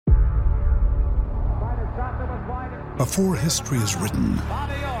Before history is written,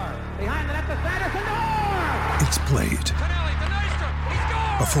 it's played.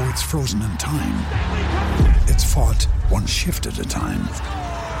 Before it's frozen in time, it's fought one shift at a time.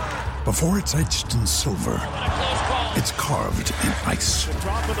 Before it's etched in silver, it's carved in ice.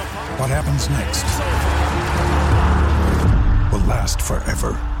 What happens next will last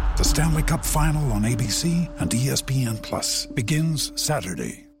forever. The Stanley Cup Final on ABC and ESPN Plus begins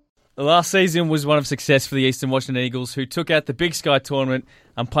Saturday. The last season was one of success for the Eastern Washington Eagles, who took out the Big Sky tournament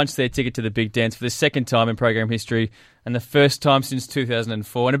and punched their ticket to the Big Dance for the second time in program history and the first time since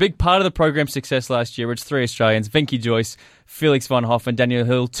 2004. And a big part of the program's success last year was 3 Australians, Venky Joyce, Felix von Hoff and Daniel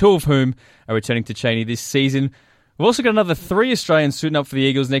Hill, 2 of whom are returning to Cheney this season. We've also got another 3 Australians suiting up for the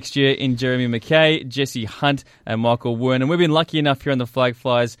Eagles next year in Jeremy McKay, Jesse Hunt and Michael Wern. And we've been lucky enough here on the Flag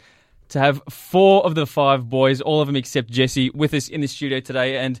Flyers to have 4 of the 5 boys, all of them except Jesse, with us in the studio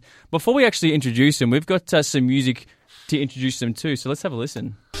today. And before we actually introduce them, we've got some music to introduce them to, so let's have a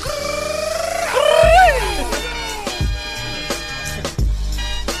listen.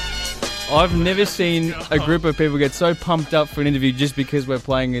 I've never seen a group of people get so pumped up for an interview just because we're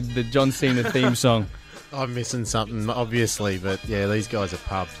playing the John Cena theme song. I'm missing something, obviously, but yeah, these guys are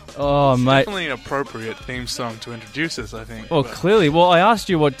pumped. Oh, it's mate. Definitely an appropriate theme song to introduce us, I think. Well, clearly. Well, I asked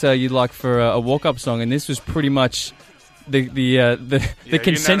you what you'd like for a walk-up song, and this was pretty much the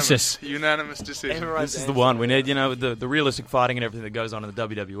consensus. Unanimous decision. This is the one. We need, the realistic fighting and everything that goes on in the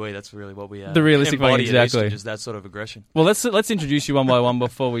WWE. That's really what we the realistic fighting, exactly. Just that sort of aggression. Well, let's introduce you one by one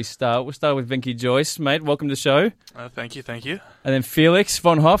before we start. We'll start with Venky Joyce, mate. Welcome to the show. Thank you. And then Felix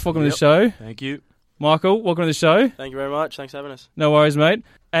von Hoff, welcome to the show. Thank you. Michael, welcome to the show. Thank you very much. Thanks for having us. No worries, mate.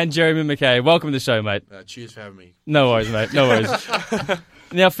 And Jeremy McKay, welcome to the show, mate. Cheers for having me. No worries, mate. No worries.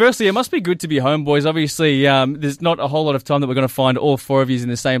 Now, firstly, it must be good to be home, boys. Obviously, there's not a whole lot of time that we're going to find all 4 of you in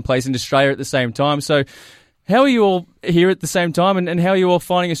the same place in Australia at the same time. So how are you all here at the same time, and how are you all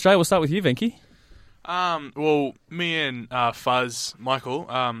finding Australia? We'll start with you, Venky. Well, me and Fuzz, Michael,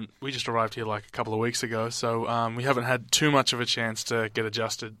 we just arrived here like a couple of weeks ago, so we haven't had too much of a chance to get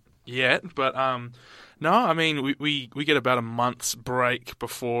adjusted yet, but no, I mean we get about a month's break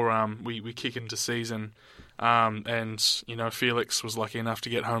before we kick into season, and Felix was lucky enough to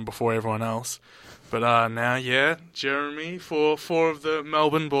get home before everyone else, but now Jeremy for 4 of the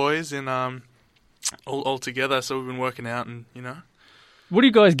Melbourne boys in all together, so we've been working out and What do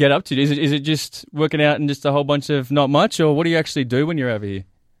you guys get up to? Is it just working out and just a whole bunch of not much, or what do you actually do when you're over here?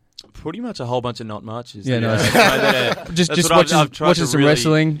 Pretty much a whole bunch of not much. Just watching some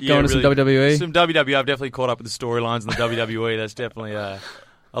wrestling, going to some WWE. Some WWE. I've definitely caught up with the storylines in the WWE. That's definitely a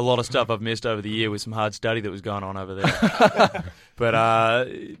lot of stuff I've missed over the year with some hard study that was going on over there. But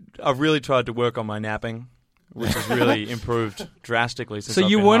I've really tried to work on my napping, which has really improved drastically since So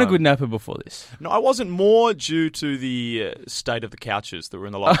I've you been weren't home. a good napper before this? No, I wasn't, more due to the state of the couches that were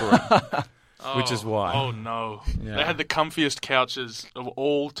in the locker room. Which is why. Oh, no. Yeah. They had the comfiest couches of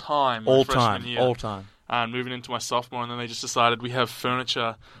all time. All freshman year. time. Moving into my sophomore, and then they just decided we have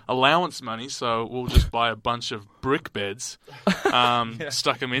furniture allowance money, so we'll just buy a bunch of brick beds,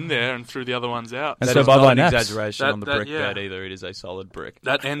 stuck them in there, and threw the other ones out. And That so is bye-bye not an naps. exaggeration on the brick yeah. bed either. It is a solid brick.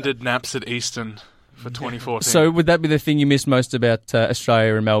 That ended naps at Eastern for 2014. So would that be the thing you miss most about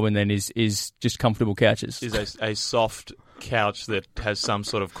Australia and Melbourne then, is just comfortable couches? Is a soft couch that has some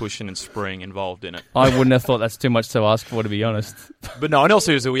sort of cushion and spring involved in it. I wouldn't have thought that's too much to ask for, to be honest. But no, in all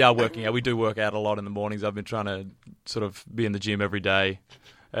seriousness, we are working out. We do work out a lot in the mornings. I've been trying to sort of be in the gym every day,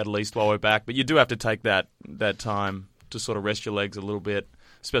 at least while we're back. But you do have to take that time to sort of rest your legs a little bit,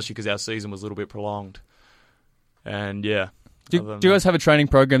 especially because our season was a little bit prolonged. And yeah. Do you guys have a training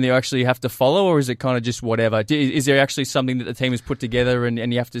program that you actually have to follow, or is it kind of just whatever? Is there actually something that the team has put together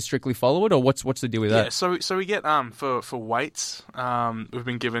and you have to strictly follow it, or what's the deal with that? Yeah, so we get for weights, we've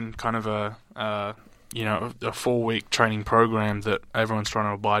been given kind of a 4-week training program that everyone's trying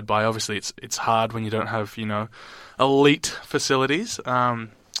to abide by. Obviously, it's hard when you don't have elite facilities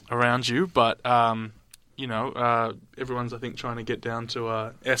around you, but everyone's I think trying to get down to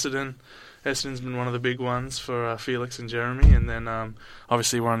Essendon. Essendon's been one of the big ones for Felix and Jeremy, and then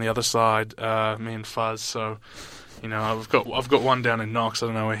obviously we're on the other side, me and Fuzz. So, I've got one down in Knox. I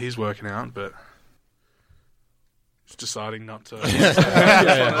don't know where he's working out, but he's deciding not to.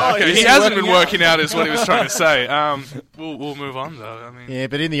 Okay, he hasn't been working out, is what he was trying to say. We'll move on though. Yeah,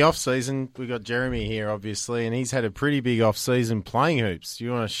 but in the off season, we got Jeremy here, obviously, and he's had a pretty big off season playing hoops. Do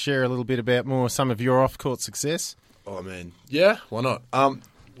you want to share a little bit about some of your off court success? Oh man, yeah, why not? I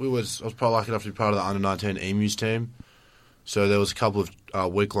was probably lucky enough to be part of the under-19 Emus team. So there was a couple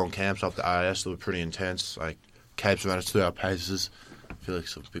of week-long camps after AIS that were pretty intense. Like Capes ran us 2-hour paces.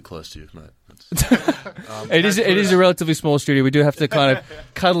 Felix, I'm a bit close to you, mate. It is a relatively small studio. We do have to kind of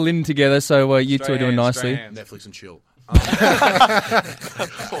cuddle in together, so you two are doing nicely. Netflix and chill.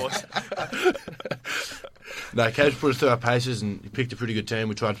 Of course. No, Cage put us through our paces and he picked a pretty good team.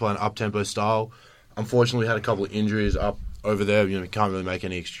 We tried to play an up-tempo style. Unfortunately, we had a couple of injuries up over there. We can't really make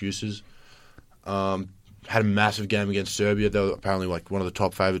any excuses. Had a massive game against Serbia. They were apparently like one of the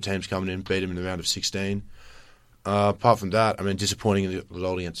top favourite teams coming in. Beat them in the round of 16. Apart from that, disappointing in the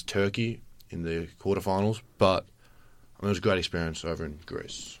result against Turkey in the quarterfinals. But it was a great experience over in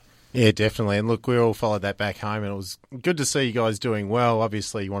Greece. Yeah, definitely. And look, we all followed that back home, and it was good to see you guys doing well.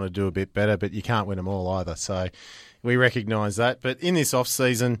 Obviously, you want to do a bit better, but you can't win them all either. So we recognise that. But in this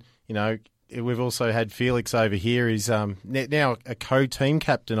off-season, we've also had Felix over here. He's now a co-team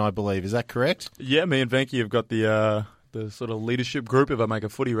captain, I believe. Is that correct? Yeah, me and Venky have got the sort of leadership group, if I make a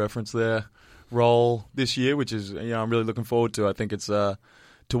footy reference there, role this year, which is I'm really looking forward to. I think it's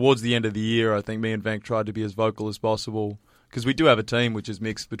towards the end of the year. I think me and Venk tried to be as vocal as possible because we do have a team which is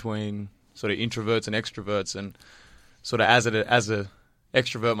mixed between sort of introverts and extroverts, and sort of as a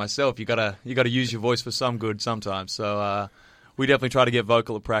extrovert myself, you gotta use your voice for some good sometimes. So we definitely try to get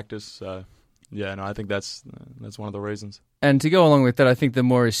vocal at practice. So yeah, no, I think that's one of the reasons. And to go along with that, I think the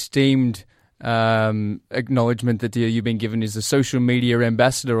more esteemed acknowledgement that you've been given is the social media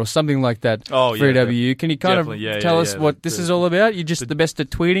ambassador or something like that for EWU. Can you kind of tell us what this is all about? You're just the best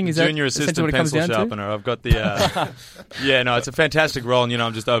at tweeting? Is that junior assistant what it comes pencil down sharpener. To? I've got the it's a fantastic role, and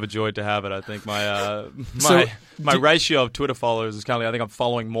I'm just overjoyed to have it. I think my ratio of Twitter followers is currently, I think I'm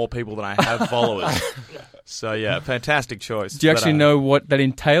following more people than I have followers. So yeah, fantastic choice. Do you actually know what that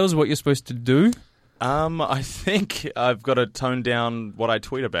entails? What you're supposed to do? I think I've got to tone down what I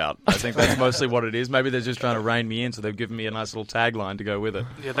tweet about. I think that's mostly what it is. Maybe they're just trying to rein me in, so they've given me a nice little tagline to go with it.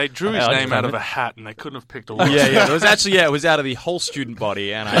 Yeah, they drew his name out of a hat, and they couldn't have picked a worse. Yeah. It was out of the whole student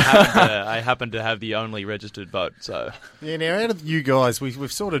body, and I happened to have the only registered vote. So yeah, now out of you guys,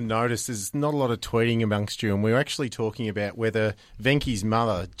 we've sort of noticed there's not a lot of tweeting amongst you, and we were actually talking about whether Venky's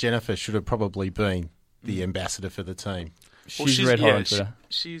mother, Jennifer, should have probably been the ambassador for the team. She's red hot on Twitter.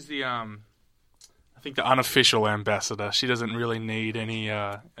 She's the I think the unofficial ambassador. She doesn't really need any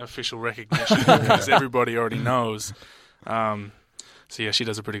official recognition because everybody already knows. So yeah, she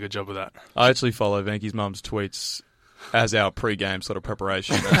does a pretty good job with that. I actually follow Venky's mum's tweets as our pre-game sort of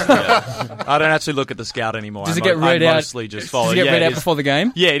preparation. I don't actually look at the scout anymore. Does it get read out? Mostly just follow. Does it get read out before the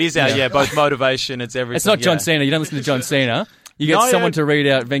game? Yeah, it is out. Yeah, both motivation. It's everything. It's not John Cena. You don't listen to John Cena. You get someone to read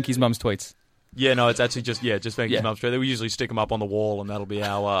out Venky's mum's tweets. Yeah, no, it's actually just Venky's mum's tweets. We usually stick them up on the wall, and that'll be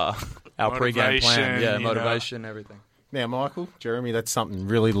our pre-game plan. Yeah, motivation, everything. Now, Michael, Jeremy, that's something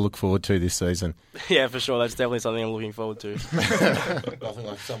really to look forward to this season. Yeah, for sure. That's definitely something I'm looking forward to. Nothing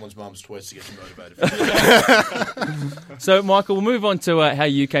like someone's mum's tweets to get you motivated. So, Michael, we'll move on to how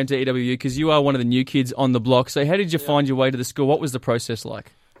you came to EWU, because you are one of the new kids on the block. So how did you find your way to the school? What was the process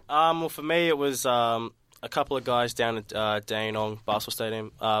like? Well, for me, it was a couple of guys down at Dandenong Basketball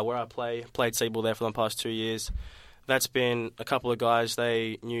Stadium where I played Seaball there for the past 2 years. That's been a couple of guys.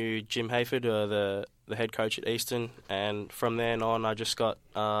 They knew Jim Hayford, the head coach at Eastern, and from then on, I just got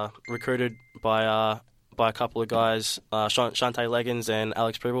recruited by a couple of guys, Shante Leggins and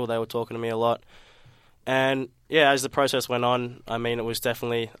Alex Pribble. They were talking to me a lot, and yeah, as the process went on, I mean, it was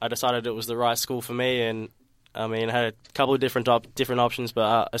definitely, I decided it was the right school for me, and I mean, I had a couple of different options,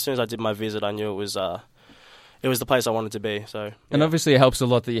 but as soon as I did my visit, I knew it was the place I wanted to be. So, yeah. And obviously, it helps a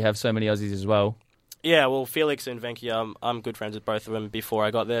lot that you have so many Aussies as well. Yeah, well, Felix and Venky, I'm good friends with both of them before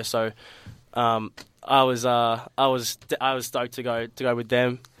I got there, so I was stoked to go with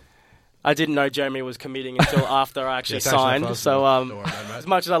them. I didn't know Jeremy was committing until after I actually signed. So as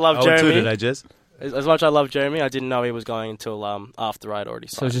much as I love Jeremy, today, Jez. As much as I love Jeremy, I didn't know he was going until after I'd already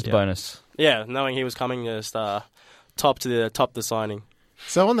signed. So it was just a bonus. Yeah, knowing he was coming, just top the signing.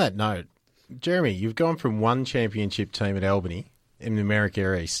 So on that note, Jeremy, you've gone from one championship team at Albany in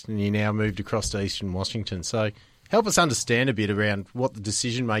America East, and you now moved across to Eastern Washington. So help us understand a bit around what the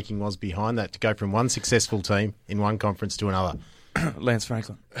decision-making was behind that to go from one successful team in one conference to another. Lance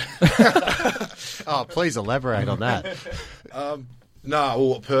Franklin. Oh, please elaborate on that.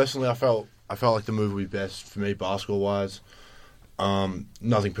 Well, personally, I felt like the move would be best for me basketball-wise.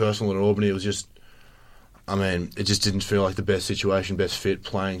 Nothing personal at Albany. It was just, it just didn't feel like the best situation, best fit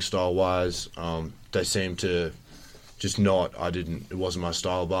playing style-wise. They seemed to just not. It wasn't my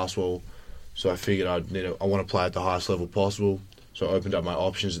style of basketball. So I figured I want to play at the highest level possible. So I opened up my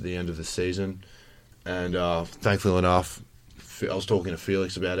options at the end of the season. And thankfully enough, I was talking to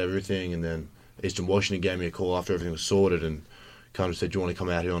Felix about everything, and then Eastern Washington gave me a call after everything was sorted and kind of said, do you want to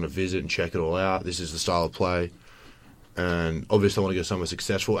come out here on a visit and check it all out? This is the style of play. and obviously I want to go somewhere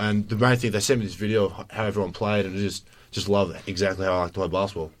successful. And the main thing, they sent me this video of how everyone played, and I just love exactly how I like to play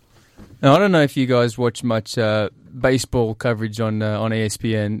basketball. Now, I don't know if you guys watch much baseball coverage on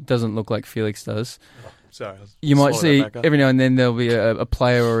ESPN. Doesn't look like Felix does. Sorry, you might see every now and then there'll be a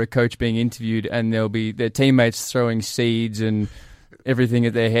player or a coach being interviewed, and there'll be their teammates throwing seeds and everything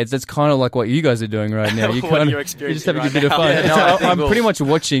at their heads. That's kind of like what you guys are doing right now. You're just having a bit of fun. Yeah, I'm pretty much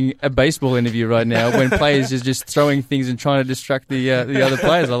watching a baseball interview right now when players are just throwing things and trying to distract the other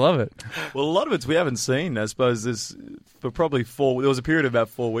players. I love it. Well, a lot of it we haven't seen. I suppose this for probably there was a period of about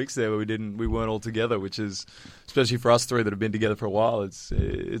 4 weeks there where we weren't all together, which is, especially for us three that have been together for a while,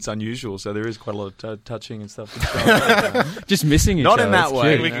 it's unusual. So there is quite a lot of touching and stuff that's going on. Just missing each other. Not in that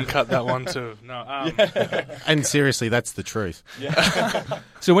way. We can cut that one too. No, And seriously, that's the truth.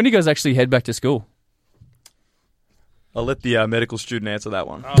 So when do you guys actually head back to school? I'll let the medical student answer that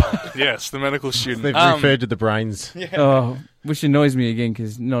one. Oh, yes, the medical student. They've referred to the brains. Oh, which annoys me again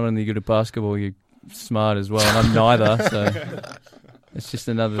because not only good at basketball, you're smart as well, and I'm neither. So it's just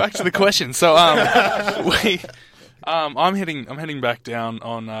another. Back to the question. So I'm heading back down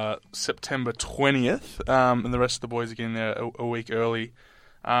on September 20th, and the rest of the boys are getting there a week early.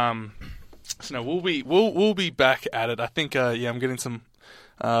 So no, we'll be back at it. I think I'm getting some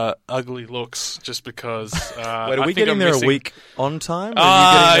ugly looks just because. Wait, are we getting there a week on time?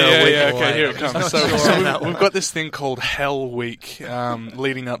 Okay, here it comes. So we've got this thing called Hell Week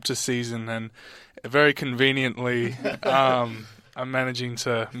leading up to season, and very conveniently, I'm managing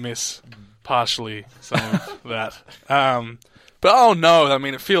to miss partially some of that. But oh no, I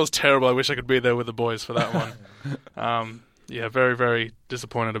mean, it feels terrible. I wish I could be there with the boys for that one. Very, very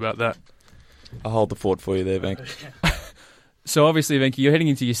disappointed about that. I'll hold the fort for you there, Venk. So obviously, Venky, you're heading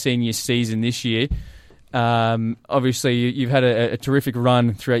into your senior season this year. Obviously, you've had a terrific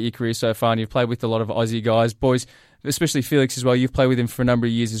run throughout your career so far, and you've played with a lot of Aussie guys. Boys, especially Felix as well, you've played with him for a number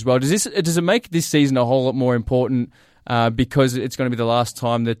of years as well. Does it make this season a whole lot more important because it's going to be the last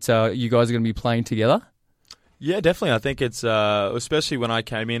time that you guys are going to be playing together? Yeah, definitely. I think it's, especially when I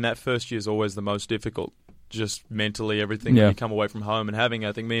came in, that first year is always the most difficult. Just mentally, everything when you come away from home and having,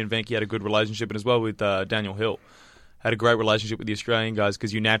 I think me and Venky had a good relationship, and as well with Daniel Hill. Had a great relationship with the Australian guys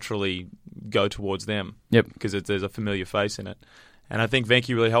because you naturally go towards them. Yep. Because there's a familiar face in it. And I think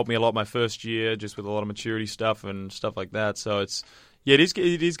Venky really helped me a lot my first year, just with a lot of maturity stuff and stuff like that. So it is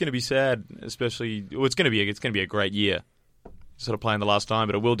going to be sad, especially. Well, it's going to be a great year, sort of playing the last time,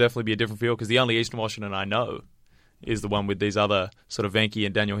 but it will definitely be a different feel because the only Eastern Washington I know is the one with these other sort of Venky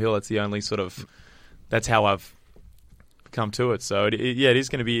and Daniel Hill. It's the only sort of. That's how I've come to it. So it is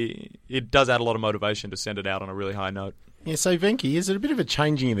going to be. It does add a lot of motivation to send it out on a really high note. Yeah. So Venky, is it a bit of a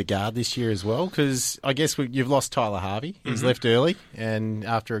changing of the guard this year as well? Because I guess you've lost Tyler Harvey. He's left early, and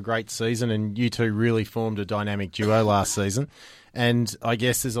after a great season, and you two really formed a dynamic duo last season. And I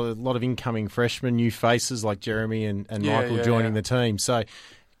guess there's a lot of incoming freshmen, new faces like Jeremy and Michael joining the team. So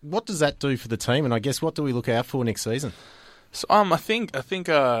what does that do for the team? And I guess what do we look out for next season? So I think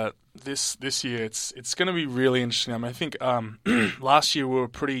this year it's going to be really interesting. I mean, I think last year we were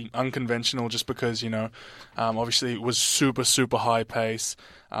pretty unconventional just because obviously it was super high pace.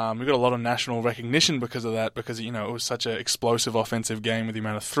 We got a lot of national recognition because of that, because it was such an explosive offensive game with the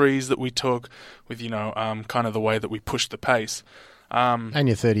amount of threes that we took, with kind of the way that we pushed the pace. And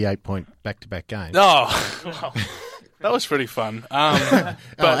your 38-point back-to-back game. Oh, well, that was pretty fun.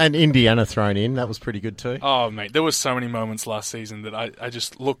 And Indiana thrown in, that was pretty good too. Oh, mate, there was so many moments last season that I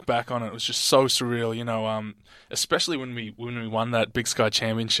just look back on it. It was just so surreal, especially when we won that Big Sky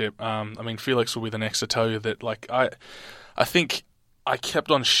Championship. I mean, Felix will be the next to tell you that, I think I kept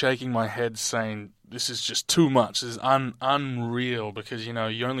on shaking my head saying, this is just too much. This is unreal, because, you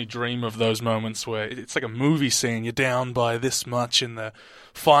only dream of those moments where it's like a movie scene. You're down by this much in the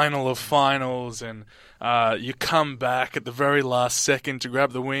final of finals, and you come back at the very last second to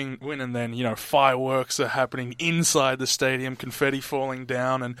grab the win, and then, fireworks are happening inside the stadium, confetti falling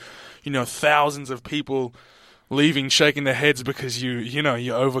down, and, thousands of people leaving shaking their heads because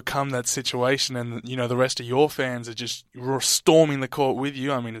you overcome that situation, and, the rest of your fans are just storming the court with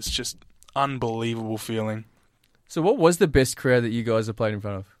you. I mean, it's just unbelievable feeling. So what was the best crowd that you guys have played in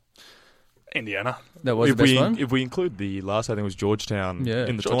front of? Indiana. That was the best one? If we include the last, I think it was Georgetown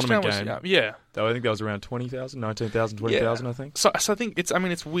in the Georgetown tournament game. Yeah. I think that was around 20,000, 19,000, 20,000, I think. So I think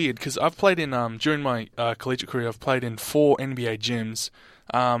it's weird because I've played in, during my collegiate career, I've played in 4 NBA gyms,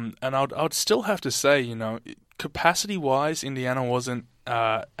 and I'd still have to say, capacity-wise, Indiana wasn't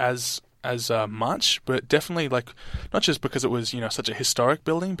as much, but definitely, not just because it was such a historic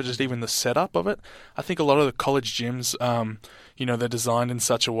building, but just even the setup of it. I think a lot of the college gyms, they're designed in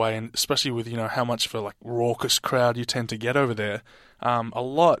such a way, and especially with, how much of a like raucous crowd you tend to get over there, a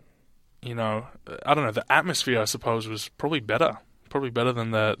lot, I don't know, the atmosphere, I suppose, was probably better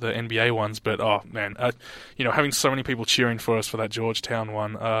than the NBA ones. But, oh, man, having so many people cheering for us for that Georgetown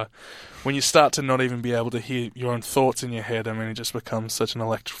one, when you start to not even be able to hear your own thoughts in your head, I mean, it just becomes such an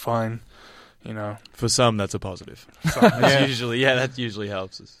electrifying, For some, that's a positive. That usually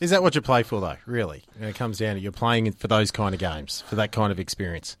helps us. Is that what you play for, though, really? When it comes down to you're playing for those kind of games, for that kind of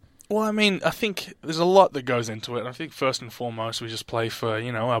experience? Well, I mean, I think there's a lot that goes into it. I think first and foremost, we just play for,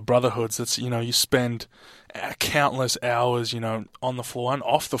 our brotherhoods. It's, you spend countless hours, on the floor and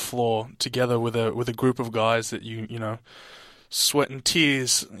off the floor together with a group of guys that sweat and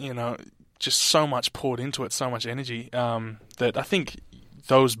tears, just so much poured into it, so much energy, that I think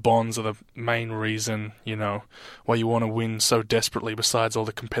those bonds are the main reason, why you want to win so desperately, besides all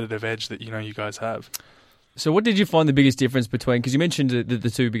the competitive edge that, you guys have. So what did you find the biggest difference between, because you mentioned the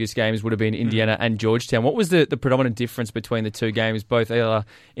two biggest games would have been Indiana and Georgetown. What was the predominant difference between the two games, both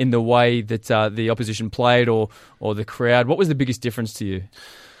in the way that the opposition played or the crowd? What was the biggest difference to you?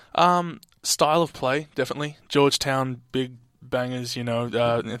 Style of play, definitely. Georgetown, big bangers,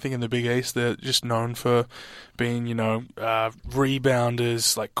 I think in the Big East, they're just known for being,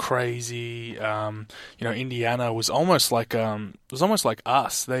 rebounders like crazy. Indiana was almost like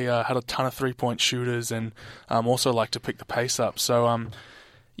us. They had a ton of 3-point shooters and also like to pick the pace up. So,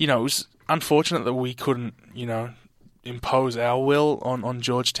 it was unfortunate that we couldn't, impose our will on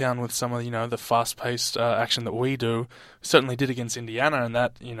Georgetown with some of, the fast-paced action that we do. We certainly did against Indiana, and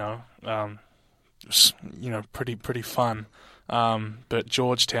that, was, pretty fun. But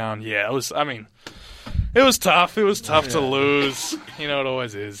Georgetown, it was tough. It was tough to lose. It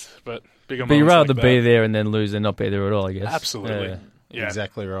always is. But bigger. But you'd rather be there and then lose than not be there at all, I guess. Absolutely. Yeah.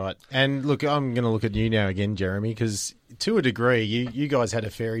 Exactly right. And look, I'm going to look at you now again, Jeremy, because to a degree, you guys had a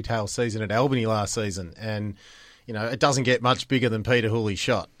fairy tale season at Albany last season, and it doesn't get much bigger than Peter Hooley's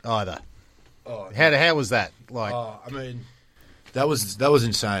shot either. Oh, how was that? Like, that was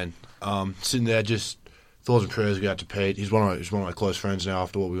insane. Sitting there, just thoughts and prayers go out to Pete. He's one of my close friends now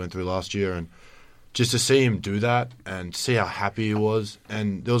after what we went through last year, and just to see him do that and see how happy he was.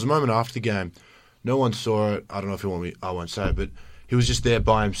 And there was a moment after the game, no one saw it. I don't know if you want me. I won't say it, but he was just there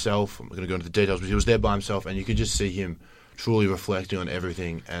by himself. I'm not going to go into the details, but he was there by himself, and you could just see him truly reflecting on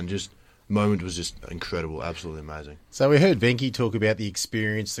everything, and just moment was just incredible, absolutely amazing. So we heard Venky talk about the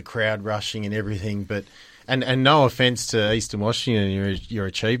experience, the crowd rushing and everything, but and no offence to Eastern Washington and your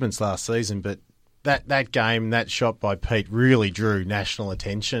achievements last season, but that game, that shot by Pete really drew national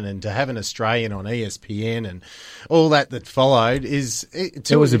attention, and to have an Australian on ESPN and all that followed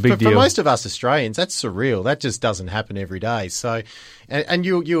it was a big deal. For most of us Australians, that's surreal. That just doesn't happen every day. So, and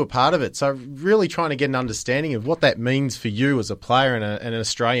you were part of it. So really trying to get an understanding of what that means for you as a player and an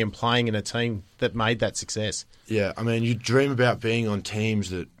Australian playing in a team that made that success. Yeah, I mean, you dream about being on teams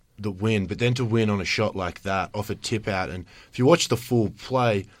that win, but then to win on a shot like that, off a tip out, and if you watch the full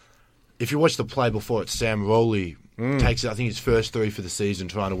play, if you watch the play before it, Sam Rowley takes, I think, his first 3 for the season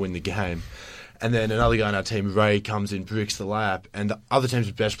trying to win the game. And then another guy on our team, Ray, comes in, bricks the layup, and the other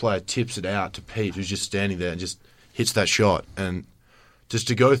team's best player tips it out to Pete, who's just standing there and just hits that shot. And just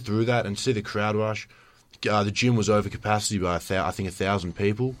to go through that and see the crowd rush, the gym was over capacity by, I think, 1,000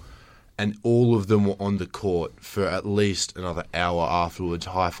 people, and all of them were on the court for at least another hour afterwards,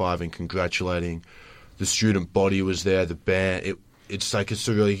 high-fiving, congratulating. The student body was there, the band. It's like it's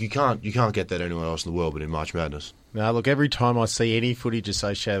surreal. You can't get that anywhere else in the world but in March Madness. No, look, every time I see any footage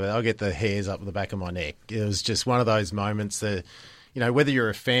associated with it, I get the hairs up the back of my neck. It was just one of those moments that, whether you're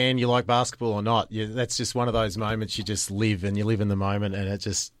a fan, you like basketball or not, that's just one of those moments you just live, and you live in the moment, and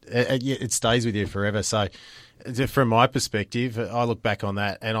it stays with you forever. So from my perspective, I look back on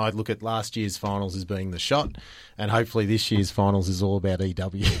that, and I look at last year's finals as being the shot, and hopefully this year's finals is all about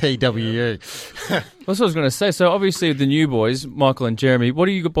EWU. That's what I was going to say. So obviously the new boys, Michael and Jeremy, what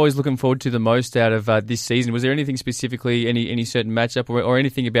are you boys looking forward to the most out of this season? Was there anything specifically, any certain matchup or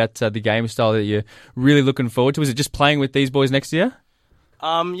anything about the game style that you're really looking forward to? Was it just playing with these boys next year?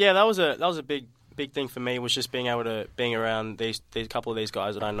 That was a big thing for me, was just being around these couple of these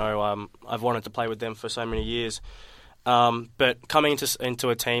guys that I know. I've wanted to play with them for so many years, but coming into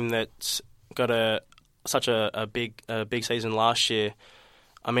a team that's got such a big season last year,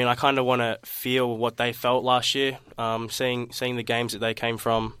 I mean, I kind of want to feel what they felt last year. Seeing the games that they came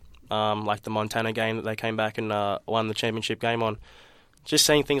from, like the Montana game that they came back and won the championship game on, just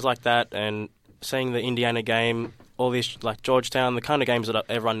seeing things like that, and seeing the Indiana game. All these, like Georgetown, the kind of games that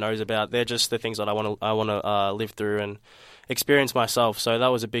everyone knows about, they're just the things that I want to live through and experience myself. So that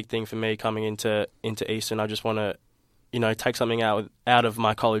was a big thing for me coming into Eastern. I just want to take something out of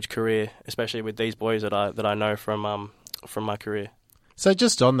my college career, especially with these boys that I know from my career. So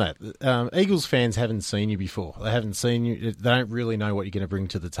just on that, Eagles fans haven't seen you before. They haven't seen you. They don't really know what you're going to bring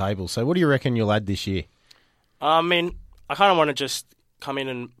to the table. So what do you reckon you'll add this year? I mean, I kind of want to just come in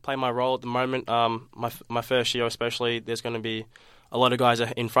and play my role at the moment. My first year especially, there's going to be a lot of guys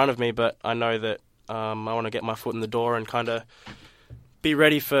in front of me, but I know that I want to get my foot in the door and kind of be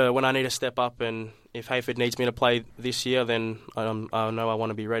ready for when I need to step up. And if Heyford needs me to play this year, then I know I want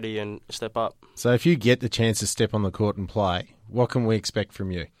to be ready and step up. So if you get the chance to step on the court and play, what can we expect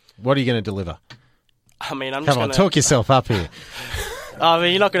from you? What are you going to deliver? I mean, Come on, talk yourself up here. I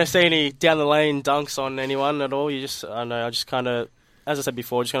mean, you're not going to see any down the lane dunks on anyone at all. I just kind of, as I said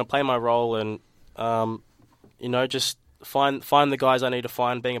before, just going to play my role and, just find the guys I need to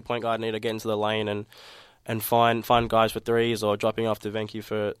find. Being a point guard, I need to get into the lane and find guys for threes or dropping off to Venky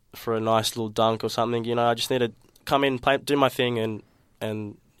for a nice little dunk or something. I just need to come in, play, do my thing,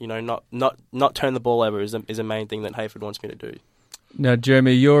 and not turn the ball over is a main thing that Heyford wants me to do. Now,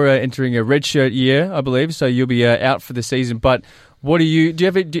 Jeremy, you're entering a redshirt year, I believe, so you'll be out for the season. But have you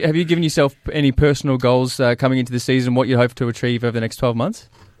given yourself any personal goals coming into the season? What you hope to achieve over the next 12 months?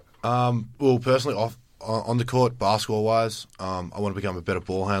 Well, personally, on the court, basketball-wise, I want to become a better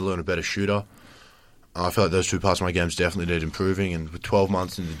ball handler and a better shooter. I feel like those two parts of my games definitely need improving, and with 12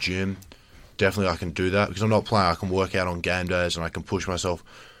 months in the gym, definitely I can do that. Because I'm not playing, I can work out on game days and I can push myself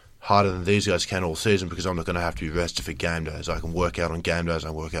harder than these guys can all season because I'm not going to have to be rested for game days. I can work out on game days, I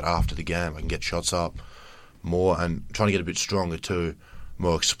can work out after the game, I can get shots up more and trying to get a bit stronger too,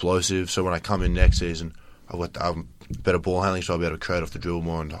 more explosive. So when I come in next season, I've got better ball handling, so I'll be able to create off the dribble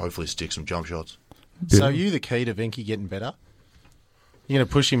more and hopefully stick some jump shots. So are you the key to Venky getting better? You're going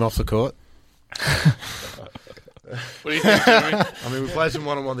to push him off the court? What do you think, Jeremy? I mean, we played some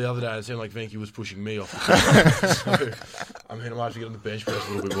one-on-one the other day and it seemed like Venky was pushing me off the court. So, I might have to get on the bench press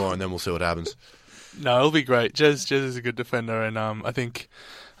a little bit more and then we'll see what happens. No, it'll be great. Jez is a good defender, and I think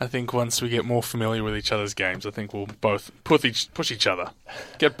once we get more familiar with each other's games, I think we'll both push each other,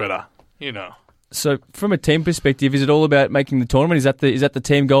 get better. So, from a team perspective, is it all about making the tournament? Is that the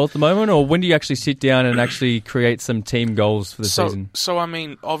team goal at the moment, or when do you actually sit down and actually create some team goals for the season? So, I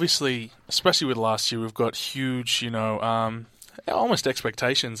mean, obviously, especially with last year, we've got huge, almost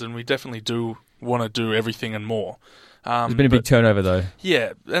expectations, and we definitely do want to do everything and more. There's been a big turnover, though.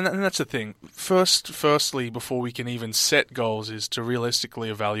 Yeah, and that's the thing. Firstly, before we can even set goals, is to realistically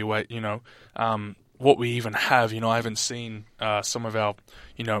evaluate, what we even have. I haven't seen some of our,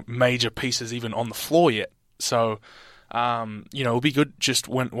 major pieces even on the floor yet. So, it'll be good just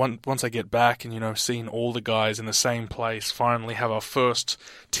once I get back and, seeing all the guys in the same place, finally have our first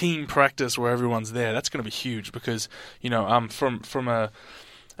team practice where everyone's there. That's going to be huge because, from an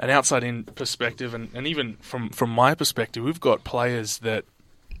outside-in perspective and even from my perspective, we've got players that,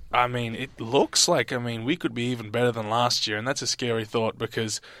 it looks like, we could be even better than last year, and that's a scary thought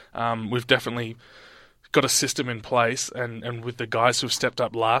because we've definitely got a system in place, and with the guys who've stepped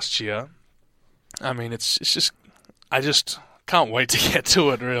up last year, it's just, I just can't wait to get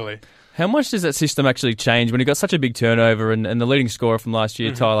to it, really. How much does that system actually change when you've got such a big turnover and the leading scorer from last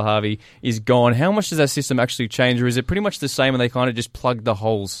year, Tyler Harvey, is gone? How much does that system actually change, or is it pretty much the same and they kind of just plug the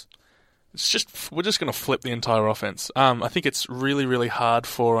holes? We're just going to flip the entire offense. I think it's really, really hard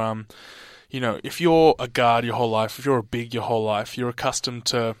for, if you're a guard your whole life, if you're a big your whole life, you're accustomed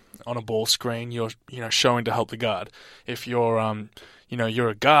to, on a ball screen, you're, showing to help the guard. If you're, you're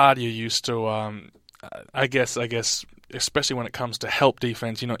a guard, you're used to, I guess, especially when it comes to help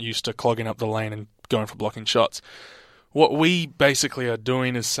defense, you're not used to clogging up the lane and going for blocking shots. What we basically are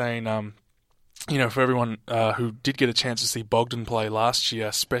doing is saying, for everyone who did get a chance to see Bogdan play last year,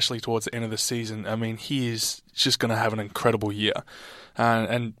 especially towards the end of the season, he is just going to have an incredible year.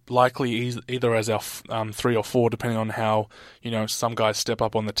 And likely either as our 3 or 4, depending on how, some guys step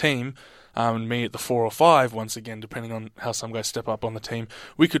up on the team, and me at the 4 or 5, once again, depending on how some guys step up on the team,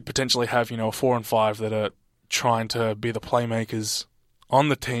 we could potentially have, a 4 and 5 that are trying to be the playmakers on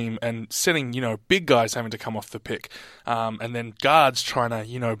the team and setting, big guys having to come off the pick, and then guards trying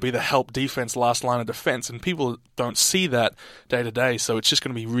to, be the help defense, last line of defense, and people don't see that day to day, so it's just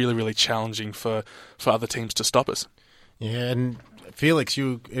going to be really, really challenging for other teams to stop us. Yeah, and Felix,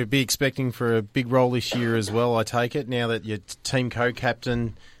 you'll be expecting for a big role this year as well, I take it, now that you're team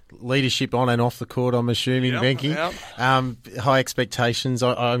co-captain, leadership on and off the court, I'm assuming, Venky. Yep. High expectations.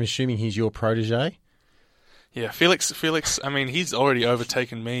 I'm assuming he's your protege. Yeah, Felix, he's already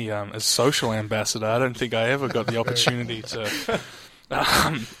overtaken me as social ambassador. I don't think I ever got the opportunity to.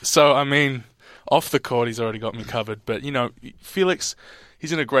 Off the court, he's already got me covered. But, Felix,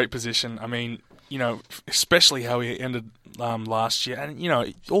 he's in a great position. especially how he ended last year,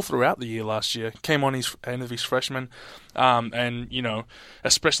 and all throughout the year last year, came on his end of his freshman, and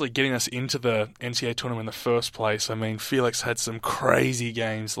especially getting us into the NCAA tournament in the first place. I mean, Felix had some crazy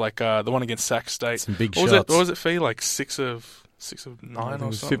games, like the one against Sac State. Some big shots. shots. What was it, Fee? Like 6 of 9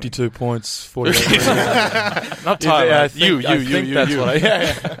 or something. 52 points, 48. Not Tyler. I think that's what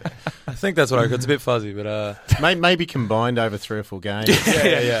I think that's what I got. It's a bit fuzzy, but Maybe combined over 3 or 4 games.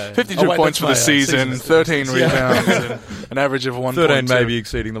 yeah. 52 points for the season, 13 rebounds, and an average of 1.2. 13 maybe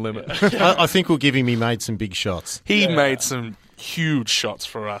exceeding the limit. I think we'll give him. He made some big shots. He made some huge shots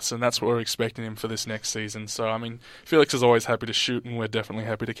for us, and that's what we're expecting him for this next season. So, I mean, Felix is always happy to shoot, and we're definitely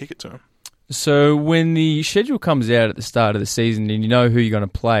happy to kick it to him. So when the schedule comes out at the start of the season and you know who you're going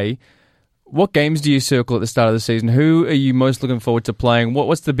to play, what games do you circle at the start of the season? Who are you most looking forward to playing?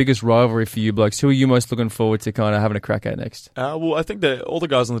 What's the biggest rivalry for you blokes? Who are you most looking forward to kind of having a crack at next? Well, I think that all the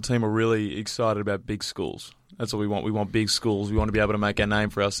guys on the team are really excited about big schools. That's what we want. We want big schools. We want to be able to make our name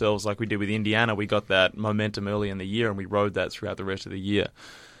for ourselves like we did with Indiana. We got that momentum early in the year, and we rode that throughout the rest of the year.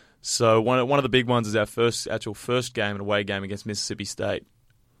 So one of the big ones is our actual first game, an away game against Mississippi State.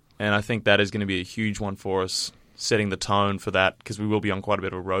 And I think that is going to be a huge one for us, setting the tone for that, because we will be on quite a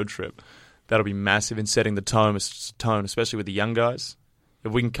bit of a road trip. That'll be massive in setting the tone, especially with the young guys.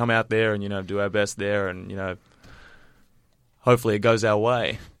 If we can come out there and do our best there, and hopefully it goes our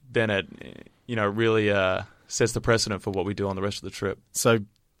way, then it really sets the precedent for what we do on the rest of the trip. So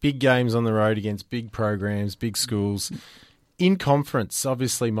big games on the road against big programs, big schools. In conference,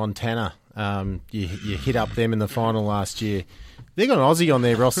 obviously Montana, you hit up them in the final last year. They've got an Aussie on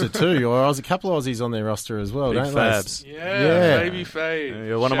their roster too, or a couple of Aussies on their roster as well, Big don't Fabs. they? Yeah, baby Faye.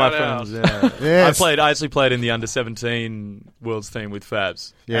 Yeah, one of my friends. Yeah. Yes. I actually played in the under-17 Worlds team with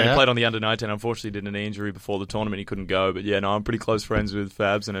Fabs. Yeah. And he played on the under-19. Unfortunately, did an injury before the tournament. He couldn't go. But I'm pretty close friends with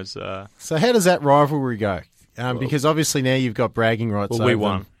Fabs, and it's. So how does that rivalry go? Because obviously now you've got bragging rights. Well, we over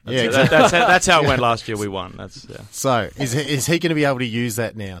won. them. Exactly. That's how it went last year. We won. So is he going to be able to use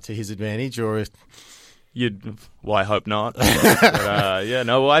that now to his advantage, or? I hope not. But,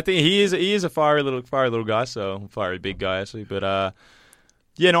 I think he is a fiery little guy, so fiery big guy actually. But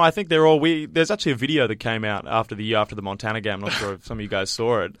I think they're all. There's actually a video that came out after the Montana game. I'm not sure if some of you guys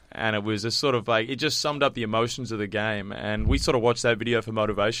saw it, and it was just sort of like it just summed up the emotions of the game. And we sort of watched that video for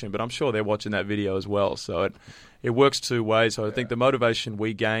motivation, but I'm sure they're watching that video as well. So it works two ways. So I think the motivation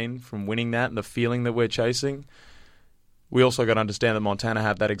we gain from winning that and the feeling that we're chasing. We also got to understand that Montana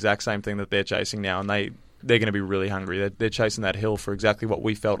have that exact same thing that they're chasing now, and they're going to be really hungry. They're chasing that hill for exactly what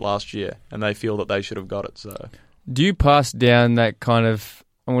we felt last year, and they feel that they should have got it. So, do you pass down that kind of,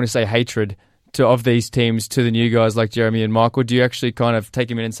 I want to say, hatred of these teams to the new guys like Jeremy and Michael? Do you actually kind of take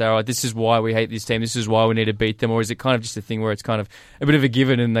them in and say, all right, this is why we hate this team, this is why we need to beat them? Or is it kind of just a thing where it's kind of a bit of a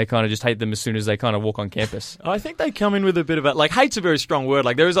given and they kind of just hate them as soon as they kind of walk on campus? I think they come in with a bit of hate's a very strong word.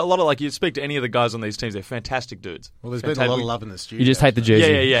 Like, there is a lot of, you speak to any of the guys on these teams, they're fantastic dudes. Well, there's been a lot of love in the studio. You just hate the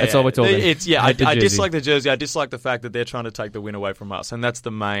jersey. Yeah. That's all we're talking. I dislike the jersey. I dislike the fact that they're trying to take the win away from us. And that's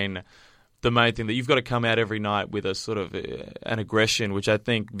the main thing, that you've got to come out every night with a sort of an aggression, which I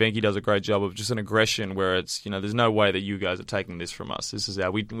think Venky does a great job of, just an aggression where it's, there's no way that you guys are taking this from us. This is how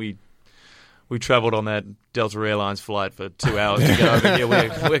we travelled on that Delta Airlines flight for 2 hours to get over here.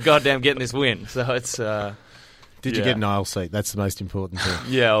 We're goddamn getting this win. So it's... Did you get an aisle seat? That's the most important thing.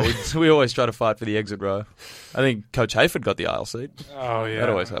 Yeah, we always try to fight for the exit row. I think Coach Hayford got the aisle seat. Oh, yeah. That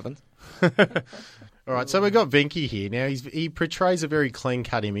always happens. All right, so we've got Venky here. Now, he portrays a very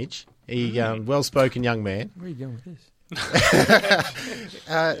clean-cut image. Well-spoken young man. Where are you going with this?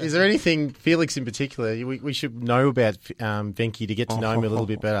 Is there anything, Felix in particular, we should know about Venky to get to know him a little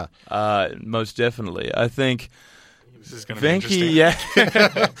bit better? Most definitely. I think this is going to be interesting.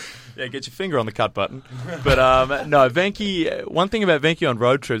 Yeah, get your finger on the cut button. But no, Venky, one thing about Venky on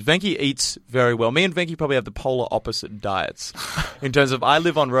road trips, Venky eats very well. Me and Venky probably have the polar opposite diets. In terms of, I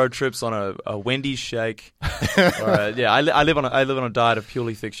live on road trips on a Wendy's shake. I live on a diet of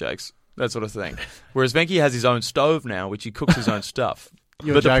purely thick shakes. That sort of thing. Whereas Venky has his own stove now, which he cooks his own stuff.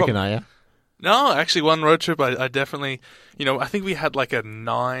 You're joking, are you? No, actually, one road trip, I definitely, I think we had like a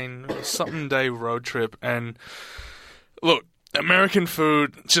 9-something day road trip, and look, American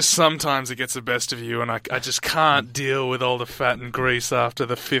food, just sometimes it gets the best of you, and I just can't deal with all the fat and grease after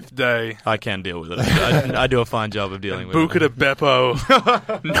the 5th day. I can deal with it. I do a fine job of dealing with Buca it. de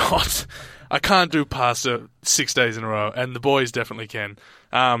Beppo, I can't do pasta 6 days in a row, and the boys definitely can.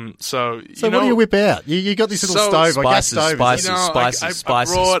 So what do you whip out? You got this little stove, like gas stove. Spices.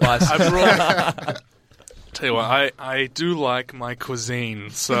 I brought tell you what, I do like my cuisine,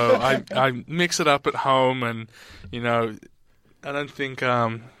 so I mix it up at home, and I don't think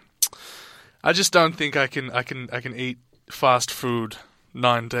I just don't think I can eat fast food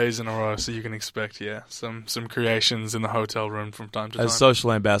 9 days in a row. So you can expect some creations in the hotel room from time to time. As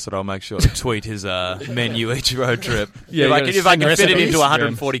social ambassador, I'll make sure to tweet his menu each road trip. Yeah, if I can fit it into a recipes.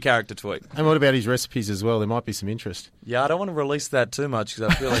 140 character tweet. And what about his recipes as well? There might be some interest. Yeah, I don't want to release that too much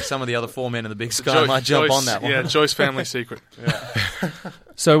because I feel like some of the other 4 men in the Big Sky might jump on that one. Yeah, Joyce family secret.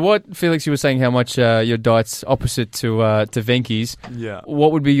 So what, Felix, you were saying how much your diet's opposite to Venky's. Yeah.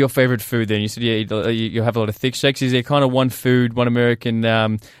 What would be your favourite food then? You said you have a lot of thick shakes. Is there kind of one food, one American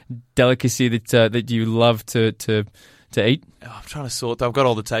delicacy that you love to eat? Oh, I'm trying to sort. I've got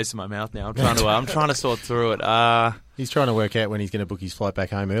all the taste in my mouth now. I'm trying to sort through it. He's trying to work out when he's going to book his flight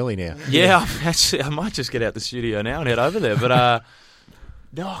back home early now. Yeah, I might just get out the studio now and head over there. But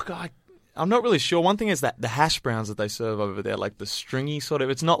no, God, I'm not really sure. One thing is that the hash browns that they serve over there, like the stringy sort of.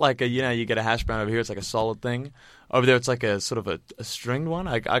 It's not like you get a hash brown over here. It's like a solid thing. Over there, it's like a sort of a stringed one.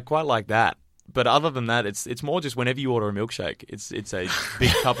 I quite like that. But other than that, it's more just whenever you order a milkshake, it's a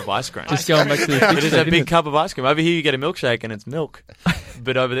big cup of ice cream. Just going back to the It is a big cup of ice cream. Over here, you get a milkshake and it's milk.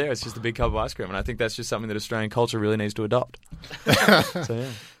 But over there, it's just a big cup of ice cream. And I think that's just something that Australian culture really needs to adopt. So,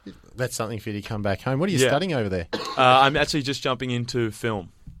 yeah. That's something for you to come back home. What are you studying over there? I'm actually just jumping into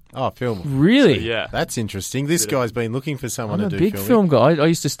film. Oh, film. Really? So, yeah. That's interesting. This guy's been looking for someone I'm a to do big filming. film guy. I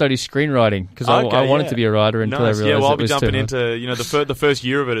used to study screenwriting because I wanted to be a writer until I realised Yeah, well, I'll it be was jumping too hard. into the first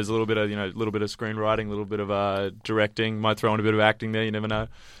year of it is a little bit of screenwriting, a little bit of directing. Might throw in a bit of acting there. You never know.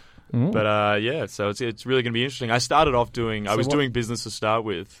 But yeah, so it's really going to be interesting. I started off doing business to start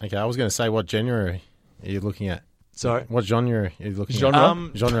with. Okay, I was going to say, what genre are you looking at? Sorry. What genre are you looking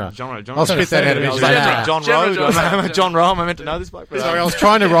Genre? at? Genre. I'll spit that out of his John Rowe. John Rowe. Am I meant to know this bloke? Sorry, I was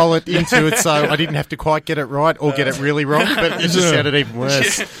trying to roll it into it so I didn't have to quite get it right or get it really wrong, but it just sounded even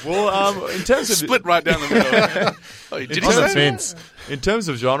worse. Well, in terms of Split right down the middle. Oh, did you On the say? fence. In terms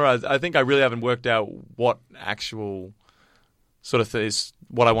of genre, I think I really haven't worked out what actual sort of is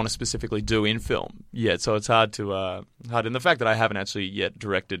what I want to specifically do in film yet. So it's hard. And the fact that I haven't actually yet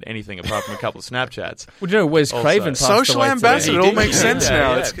directed anything apart from a couple of Snapchats. Well, you know, Wes Also- Craven passed Social away ambassador. today. It all makes sense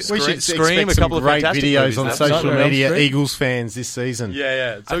now. Yeah. It's We should Scream, expect a couple some of great fantastic videos movies. on That's social Nightmare on Elm media, Street. Eagles fans this season.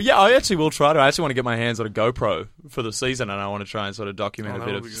 Yeah. So yeah, I actually will try to. I actually want to get my hands on a GoPro for the season, and I want to try and sort of document a that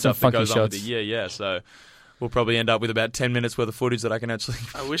bit would of be good. stuff Some that goes funky on with shots. it. Yeah. So we'll probably end up with about 10 minutes worth of footage that I can actually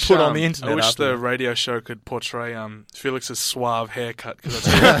I wish, put on the internet. I wish the afterwards. radio show could portray Felix's suave haircut. Cause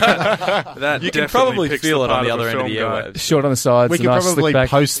that You can definitely probably picks feel it on part the of a other end of film the guy. airwaves. Short on the sides. We a could nice probably slick back.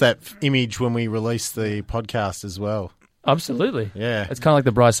 post that image when we release the podcast as well. Absolutely. Yeah. It's kind of like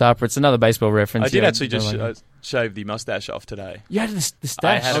the Bryce Harper. It's another baseball reference. I did yeah, actually just like it. shave the mustache off today. You had the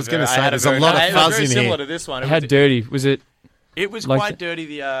stash. I was going to say, there's a lot of fuzz in similar here. to this one. How dirty was it? It was like quite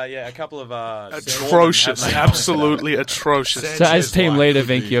dirty. A couple of Atrocious, absolutely atrocious. So, as Sanchez team like leader, could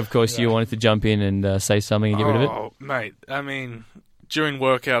be. Venky, of course, you wanted to jump in and say something and get rid of it. Oh, mate, I mean, during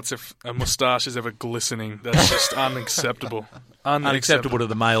workouts, if a moustache is ever glistening, that's just unacceptable. unacceptable to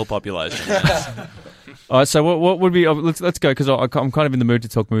the male population. All right, so what would be? Let's go because I'm kind of in the mood to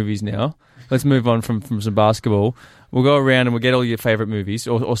talk movies now. Let's move on from some basketball. We'll go around and we'll get all your favourite movies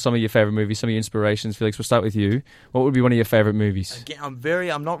or some of your favourite movies, some of your inspirations. Felix, we'll start with you. What would be one of your favourite movies? Again,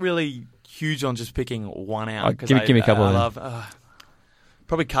 I'm not really huge on just picking one out. Give me a couple I of them. love,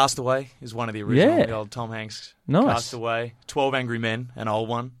 probably Castaway is one of the original, Yeah. the old Tom Hanks. Nice. Castaway, 12 Angry Men, an old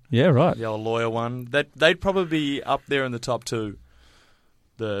one, Yeah, right. the old lawyer one. They'd probably be up there in the top two.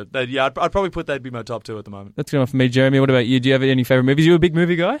 I'd probably put they'd be my top two at the moment. That's good enough for me. Jeremy, what about you? Do you have any favourite movies? You a big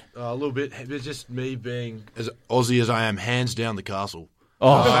movie guy? A little bit. It's just me being as Aussie as I am, hands down The Castle.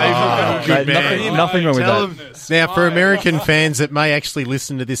 Oh, good mate, man. nothing wrong with that. Now, for American fans that may actually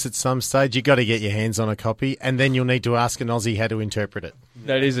listen to this at some stage, you've got to get your hands on a copy, and then you'll need to ask an Aussie how to interpret it.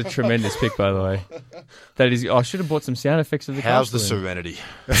 That is a tremendous pick, by the way. That is. I should have bought some sound effects of the How's the castle in. Serenity?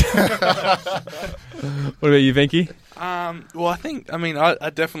 What about you, Venky? Well, I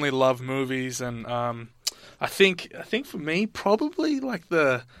definitely love movies, and I think for me, probably like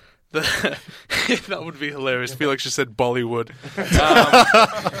the that would be hilarious. Felix just said Bollywood.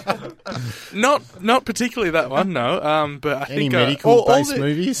 Not particularly that one, no. But I Any think medical-based all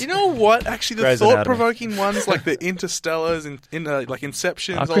movies? You know what? Actually, the Grey's Anatomy. thought-provoking ones like the Interstellars and like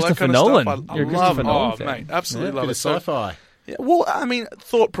Inceptions, all that Christopher kind of Nolan. stuff. I You're a love. Christopher Nolan Oh, fan. mate, absolutely Bit love of it. So, sci-fi. yeah, well, I mean,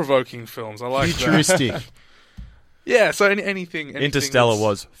 thought-provoking films. I like that. Futuristic. Yeah, so anything Interstellar that's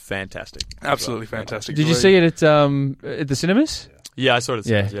was fantastic. absolutely fantastic. Did you see it at the cinemas? Yeah, I saw it.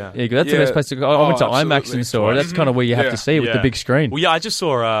 Yeah, Yeah. That's the Yeah. best place to go. I went to Oh, IMAX absolutely. and saw it. That's kind of where you have Yeah. to see it with the Yeah. big screen. Well, yeah, I just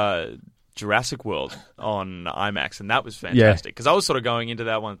saw Jurassic World on IMAX, and that was fantastic. Because I was sort of going into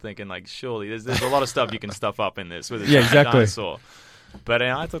that one thinking, like, surely there's a lot of stuff you can stuff up in this with a Yeah, exactly. dinosaur. But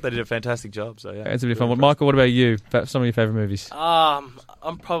I thought they did a fantastic job. So yeah, It's a bit fun. Michael, what about you? Some of your favourite movies?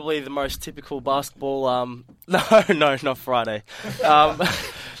 I'm probably the most typical basketball. No, not Friday.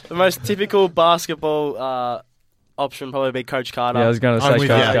 The most typical basketball option would probably be Coach Carter. Yeah, I was going to say I'm Coach with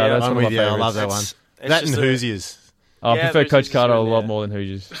you. Carter. That's I'm one of with my you. I favourites. love that one. It's That and just Hoosiers. I Yeah, prefer but Coach it's Carter a just- lot yeah. more than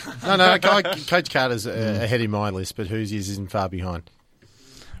Hoosiers. No, Coach Carter's ahead in my list, but Hoosiers isn't far behind.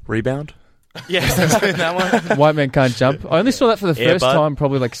 Rebound. Yes, that one. White Man Can't Jump. I only saw that for the Yeah, first bud. time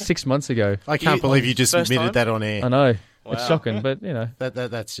probably like 6 months ago. I can't believe you just first admitted time? that on air. I know. Wow. It's shocking, but, you know,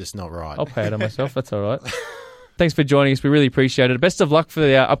 That's just not right. I'll pay it on myself. That's all right. Thanks for joining us. We really appreciate it. Best of luck for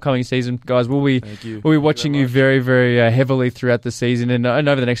the upcoming season, guys. Thank you. We'll be watching you very, very heavily throughout the season and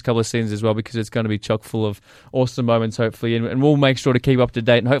over the next couple of seasons as well, because it's going to be chock full of awesome moments, hopefully. And we'll make sure to keep up to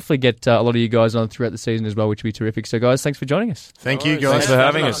date and hopefully get a lot of you guys on throughout the season as well, which would be terrific. So, guys, thanks for joining us. Thank you, Alright, guys. Thanks for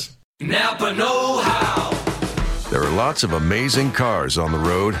having us. Napa know-how. There are lots of amazing cars on the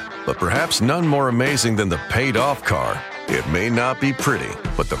road, but perhaps none more amazing than the paid-off car. It may not be pretty,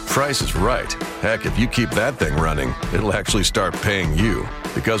 but the price is right. Heck, if you keep that thing running, it'll actually start paying you.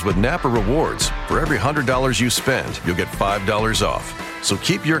 Because with Napa Rewards, for every $100 you spend, you'll get $5 off. So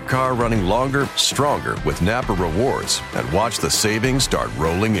keep your car running longer, stronger with Napa Rewards and watch the savings start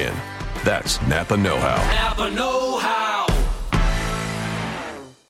rolling in. That's Napa know-how. Napa know-how.